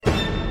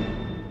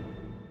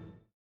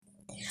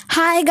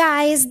Hi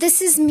guys,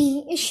 this is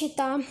me,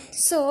 Ishita.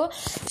 So,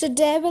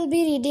 today we'll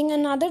be reading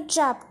another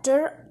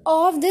chapter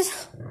of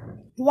this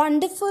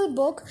wonderful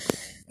book.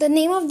 The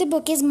name of the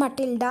book is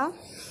Matilda.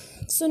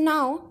 So,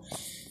 now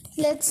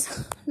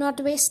let's not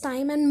waste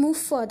time and move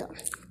further.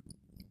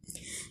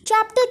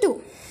 Chapter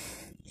 2,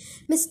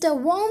 Mr.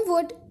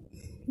 Wormwood,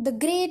 the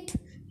Great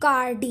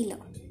Car Dealer.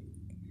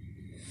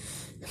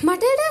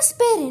 Matilda's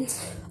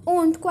parents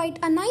owned quite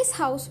a nice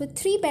house with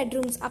 3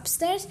 bedrooms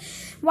upstairs,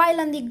 while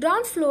on the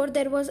ground floor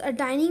there was a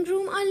dining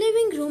room, a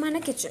living room, and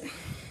a kitchen.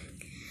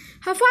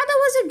 Her father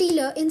was a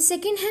dealer in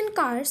second-hand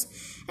cars,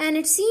 and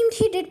it seemed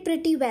he did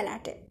pretty well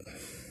at it.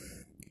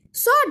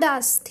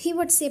 Sawdust, he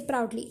would say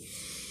proudly,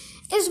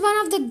 is one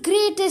of the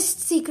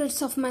greatest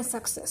secrets of my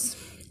success,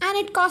 and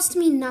it cost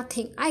me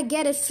nothing. I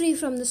get it free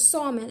from the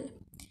sawmill.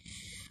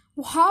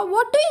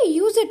 What do you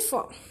use it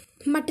for?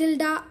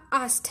 Matilda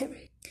asked him.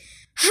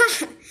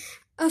 Ha!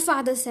 Her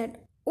father said.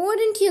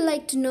 Wouldn't you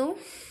like to know?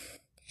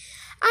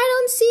 I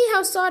don't see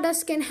how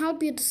sawdust can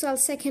help you to sell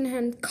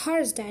second-hand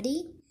cars,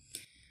 Daddy.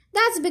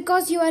 That's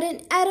because you are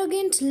an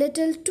arrogant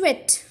little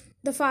twit,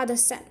 the father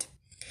said.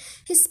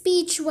 His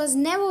speech was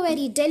never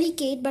very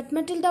delicate, but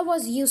Matilda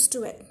was used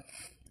to it.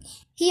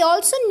 He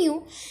also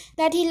knew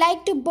that he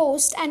liked to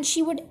boast, and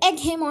she would egg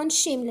him on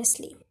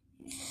shamelessly.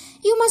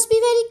 You must be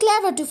very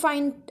clever to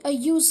find a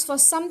use for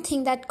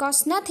something that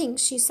costs nothing,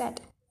 she said.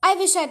 I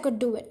wish I could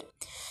do it.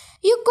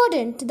 You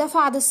couldn't, the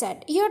father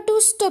said. You're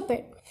too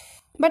stupid.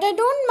 But I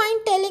don't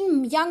mind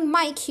telling young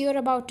Mike here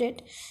about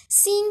it,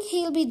 seeing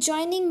he'll be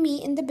joining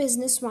me in the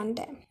business one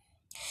day.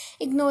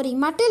 Ignoring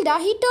Matilda,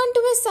 he turned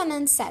to his son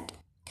and said,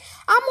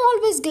 I'm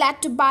always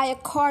glad to buy a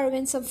car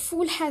when some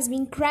fool has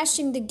been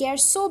crashing the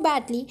gears so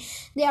badly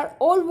they are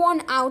all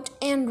worn out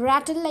and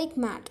rattle like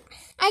mad.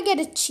 I get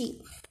it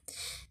cheap.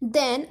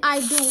 Then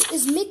I do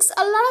is mix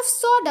a lot of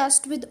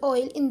sawdust with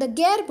oil in the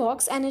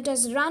gearbox and it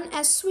has run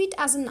as sweet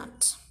as a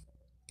nut.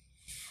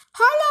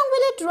 How long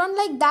will it run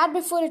like that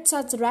before it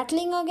starts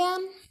rattling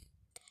again?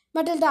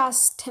 Matilda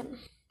asked him.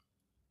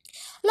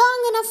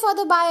 Long enough for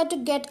the buyer to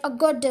get a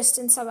good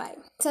distance away,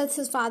 said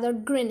his father,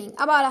 grinning.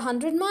 About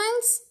 100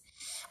 miles?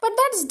 But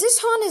that's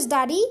dishonest,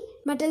 Daddy,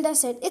 Matilda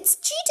said. It's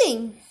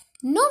cheating.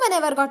 No one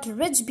ever got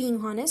rich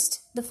being honest,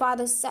 the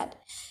father said.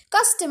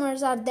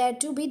 Customers are there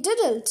to be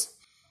diddled.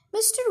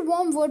 Mr.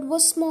 Wormwood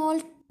was a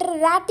small,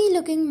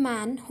 ratty-looking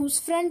man whose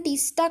front teeth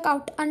stuck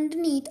out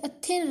underneath a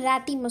thin,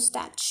 ratty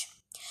mustache.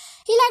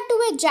 He liked to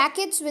wear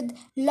jackets with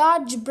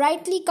large,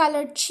 brightly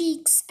colored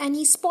cheeks, and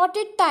he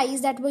sported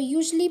ties that were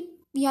usually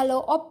yellow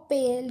or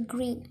pale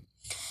green.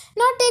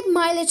 Now take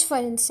mileage, for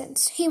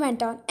instance, he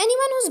went on.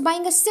 Anyone who's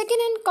buying a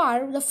second-hand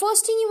car, the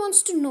first thing he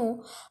wants to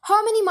know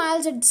how many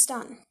miles it's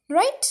done.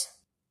 Right?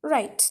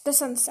 Right, the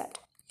son said.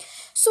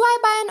 So I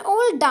buy an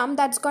old dump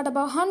that's got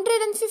about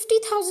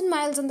 150,000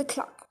 miles on the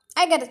clock.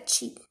 I get it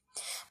cheap.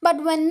 But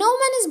when no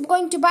one is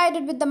going to buy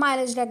it with the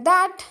mileage like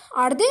that,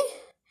 are they?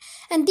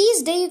 And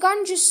these days, you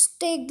can't just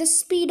take the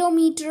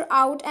speedometer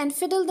out and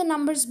fiddle the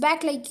numbers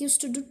back like you used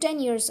to do 10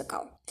 years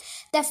ago.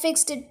 They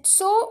fixed it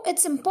so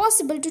it's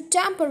impossible to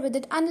tamper with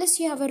it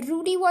unless you have a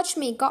Rudy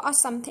watchmaker or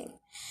something.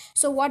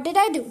 So what did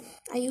I do?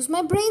 I use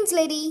my brains,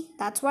 lady.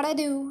 That's what I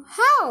do.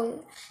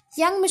 How?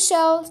 Young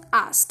Michelle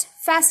asked,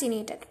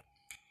 fascinated.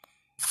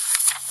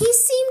 He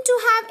seemed to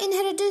have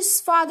inherited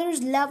his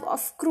father's love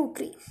of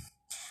crookery.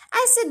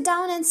 I sit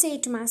down and say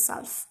to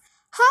myself,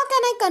 how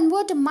can I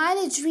convert a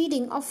mileage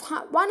reading of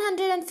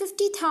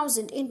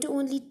 150,000 into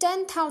only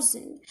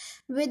 10,000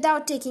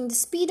 without taking the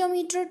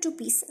speedometer to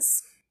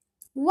pieces?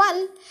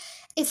 Well,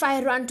 if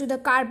I run to the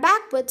car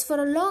backwards for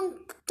a long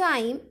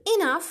time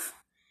enough,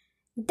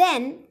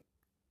 then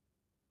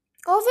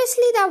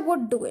obviously that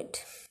would do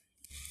it.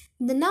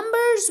 The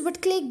numbers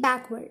would click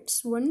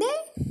backwards, wouldn't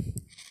they?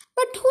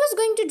 But who's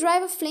going to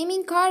drive a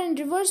flaming car in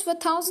reverse for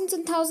thousands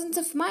and thousands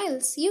of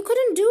miles? You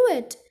couldn't do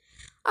it.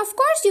 Of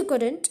course you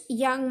couldn't,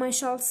 young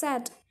Michelle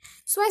said.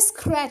 So I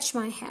scratched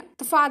my head.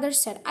 The father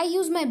said, I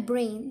use my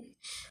brain.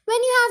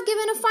 When you have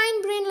given a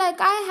fine brain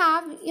like I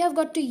have, you have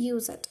got to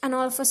use it. And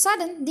all of a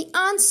sudden, the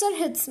answer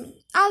hits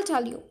me. I'll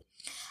tell you.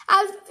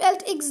 I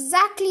felt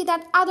exactly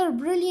that other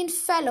brilliant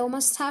fellow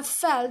must have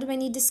felt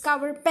when he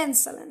discovered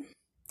penicillin.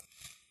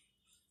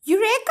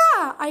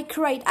 Eureka! I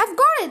cried. I've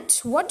got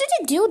it. What did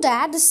you do,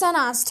 Dad? The son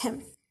asked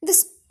him. The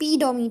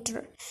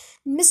speedometer,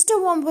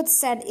 Mr. Wormwood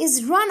said,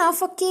 is run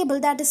off a cable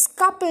that is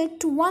coupled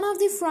to one of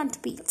the front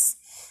wheels.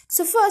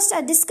 So first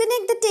I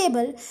disconnect the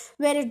cable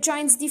where it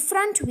joins the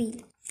front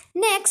wheel.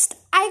 Next,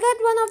 I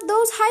got one of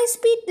those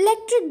high-speed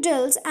electric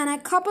drills and I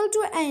couple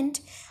to the end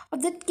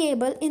of the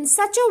cable in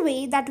such a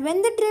way that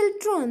when the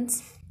drill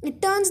turns,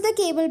 it turns the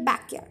cable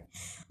back here.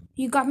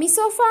 You got me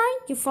so far?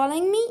 You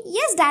following me?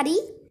 Yes, Daddy,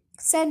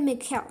 said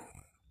Mikhail.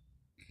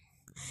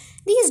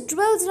 These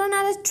drills run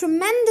at a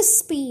tremendous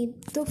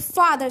speed, the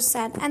father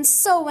said, and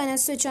so when I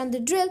switch on the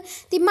drill,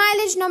 the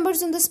mileage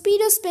numbers on the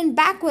speedo spin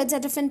backwards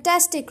at a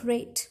fantastic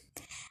rate.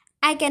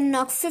 I can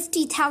knock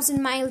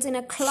 50,000 miles in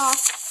a clock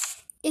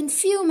in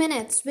few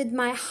minutes with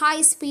my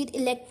high-speed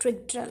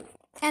electric drill.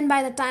 And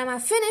by the time I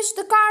finished,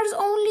 the car's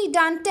only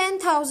done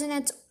 10,000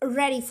 and it's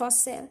ready for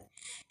sale.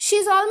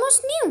 She's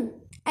almost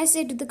new, I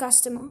said to the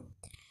customer.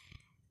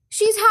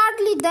 She's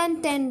hardly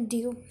done 10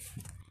 due.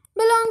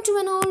 Belonged to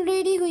an old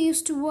lady who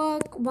used to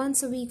work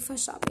once a week for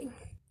shopping.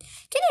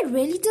 Can you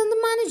really turn the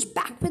manage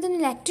back with an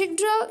electric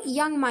drill?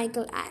 Young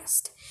Michael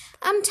asked.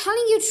 I'm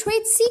telling you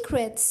trade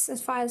secrets, the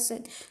father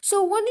said.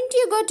 So wouldn't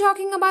you go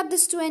talking about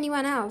this to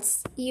anyone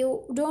else?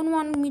 You don't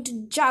want me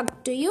to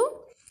jug, do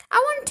you?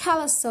 I won't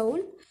tell a soul,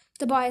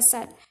 the boy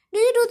said. Do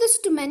you do this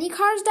to many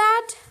cars,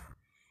 Dad?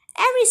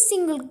 Every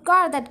single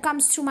car that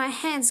comes through my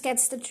hands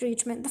gets the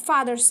treatment, the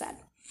father said.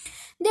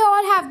 They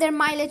all have their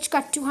mileage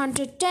cut to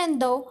 110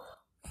 though,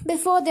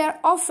 before they are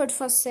offered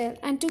for sale.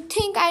 And to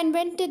think I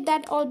invented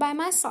that all by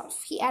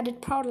myself, he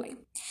added proudly.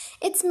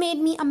 It's made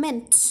me a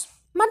mint.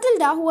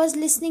 Matilda, who was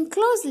listening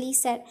closely,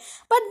 said,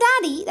 But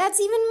Daddy, that's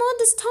even more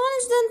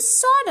astonished than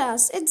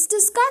sawdust. It's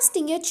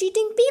disgusting. You're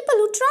cheating people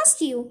who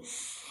trust you.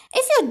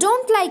 If you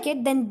don't like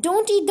it, then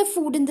don't eat the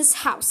food in this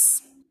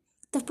house.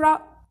 It's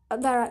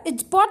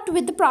bought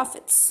with the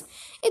profits.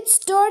 It's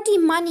dirty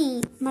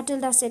money,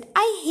 Matilda said.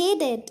 I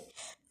hate it.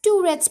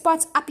 2 red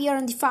spots appeared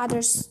on the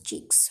father's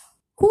cheeks.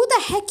 Who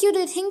the heck you do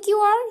you think you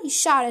are? He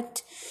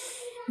shouted.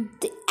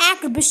 The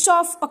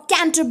Archbishop of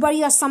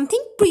Canterbury or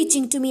something,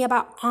 preaching to me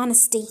about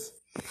honesty.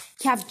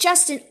 You have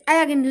just an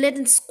arrogant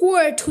little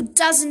squirt who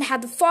doesn't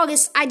have the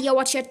foggiest idea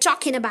what you're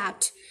talking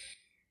about.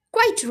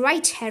 Quite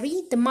right,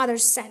 Harry, the mother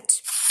said.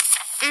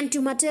 And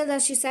to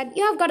Matilda she said,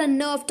 You have got a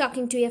nerve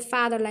talking to your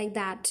father like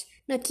that.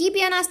 Now keep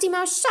your nasty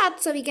mouth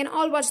shut so we can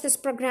all watch this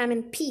program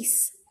in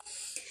peace.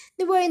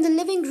 They were in the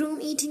living room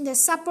eating their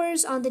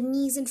suppers on their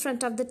knees in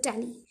front of the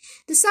telly.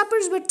 The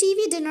suppers were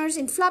TV dinners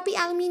in floppy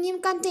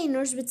aluminium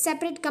containers with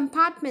separate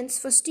compartments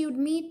for stewed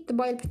meat, the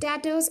boiled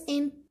potatoes,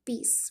 and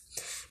peas.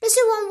 Mr.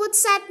 Wormwood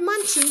sat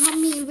munching her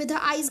meal with her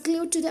eyes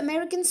glued to the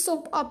American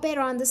soap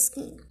opera on the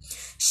screen.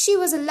 She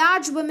was a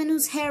large woman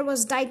whose hair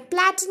was dyed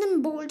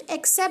platinum gold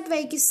except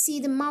where you could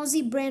see the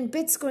mousy brain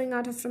bits growing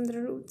out from the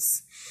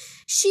roots.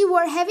 She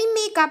wore heavy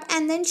makeup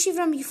and then she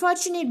from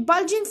fortunate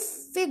bulging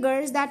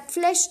figures that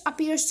flesh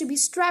appears to be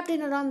strapped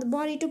in around the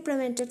body to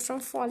prevent it from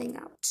falling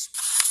out.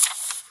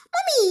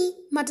 Mummy,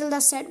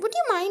 Matilda said, would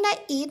you mind I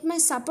ate my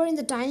supper in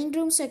the dining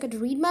room so I could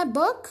read my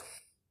book?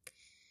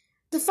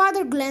 The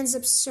father glanced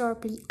up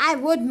sharply. I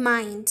would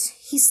mind,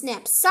 he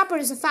snapped. Supper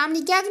is a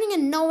family gathering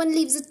and no one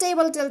leaves the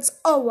table till it's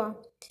over.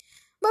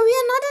 But we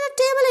are not at a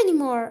table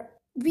anymore.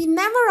 We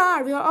never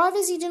are. We are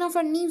always eating off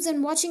our knees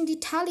and watching the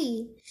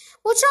telly.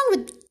 What's wrong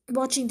with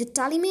watching the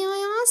telly, may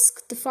I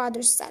ask? The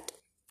father said.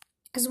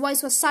 His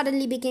voice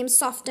suddenly became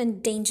soft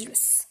and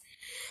dangerous.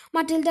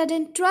 Matilda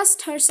didn't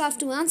trust herself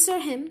to answer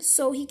him,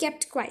 so he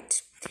kept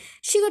quiet.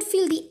 She could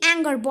feel the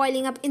anger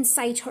boiling up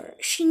inside her.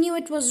 She knew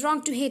it was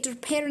wrong to hate her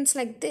parents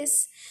like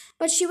this,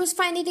 but she was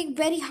finding it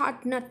very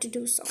hard not to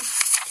do so.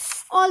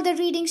 All the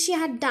reading she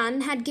had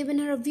done had given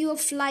her a view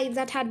of life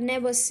that had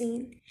never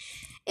seen.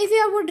 If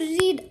you would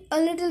read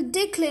a little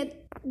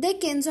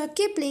Dickens or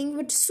Kipling,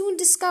 would soon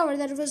discover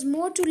that there was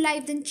more to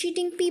life than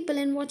cheating people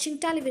and watching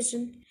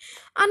television.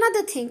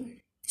 Another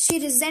thing, she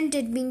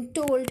resented being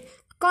told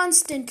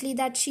constantly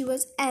that she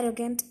was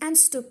arrogant and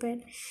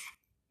stupid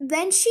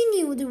when she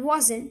knew there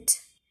wasn't.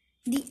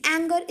 The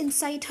anger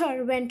inside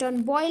her went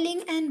on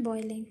boiling and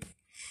boiling.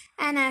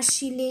 And as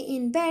she lay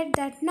in bed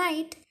that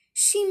night,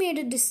 she made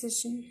a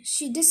decision.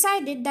 She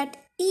decided that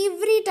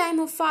every time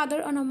her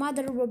father or her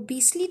mother were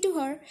beastly to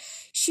her,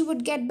 she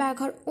would get back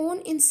her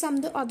own in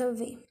some other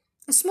way.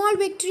 A small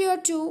victory or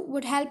two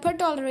would help her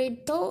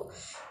tolerate the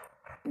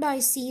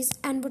disease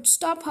and would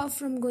stop her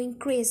from going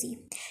crazy.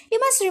 You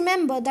must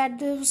remember that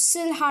they were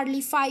still hardly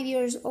 5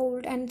 years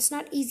old, and it's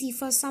not easy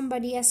for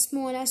somebody as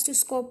small as to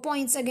score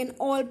points against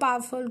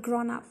all-powerful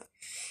grown-up.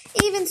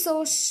 Even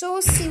so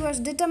she was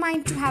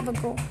determined to have a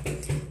go.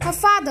 Her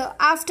father,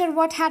 after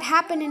what had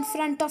happened in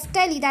front of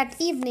telly that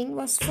evening,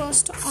 was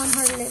first on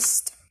her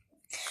list.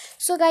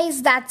 So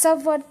guys, that's all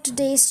for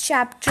today's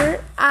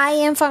chapter. I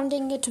am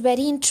finding it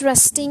very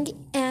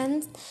interesting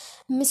and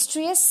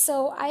mysterious,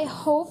 so I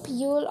hope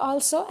you will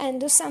also, and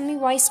do send me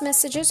voice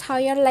messages how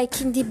you're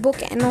liking the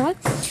book and all.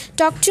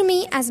 Talk to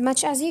me as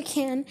much as you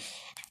can.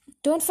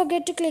 Don't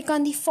forget to click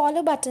on the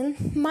follow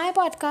button. My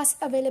podcast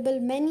available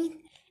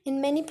in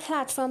many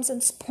platforms, on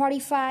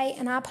Spotify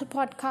and Apple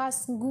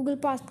Podcasts and Google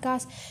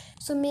Podcasts.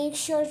 So make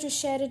sure to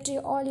share it to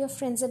all your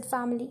friends and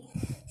family.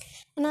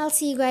 And I'll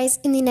see you guys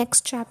in the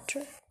next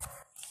chapter.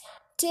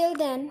 Till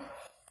then,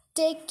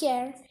 take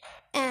care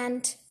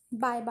and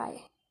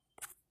bye-bye.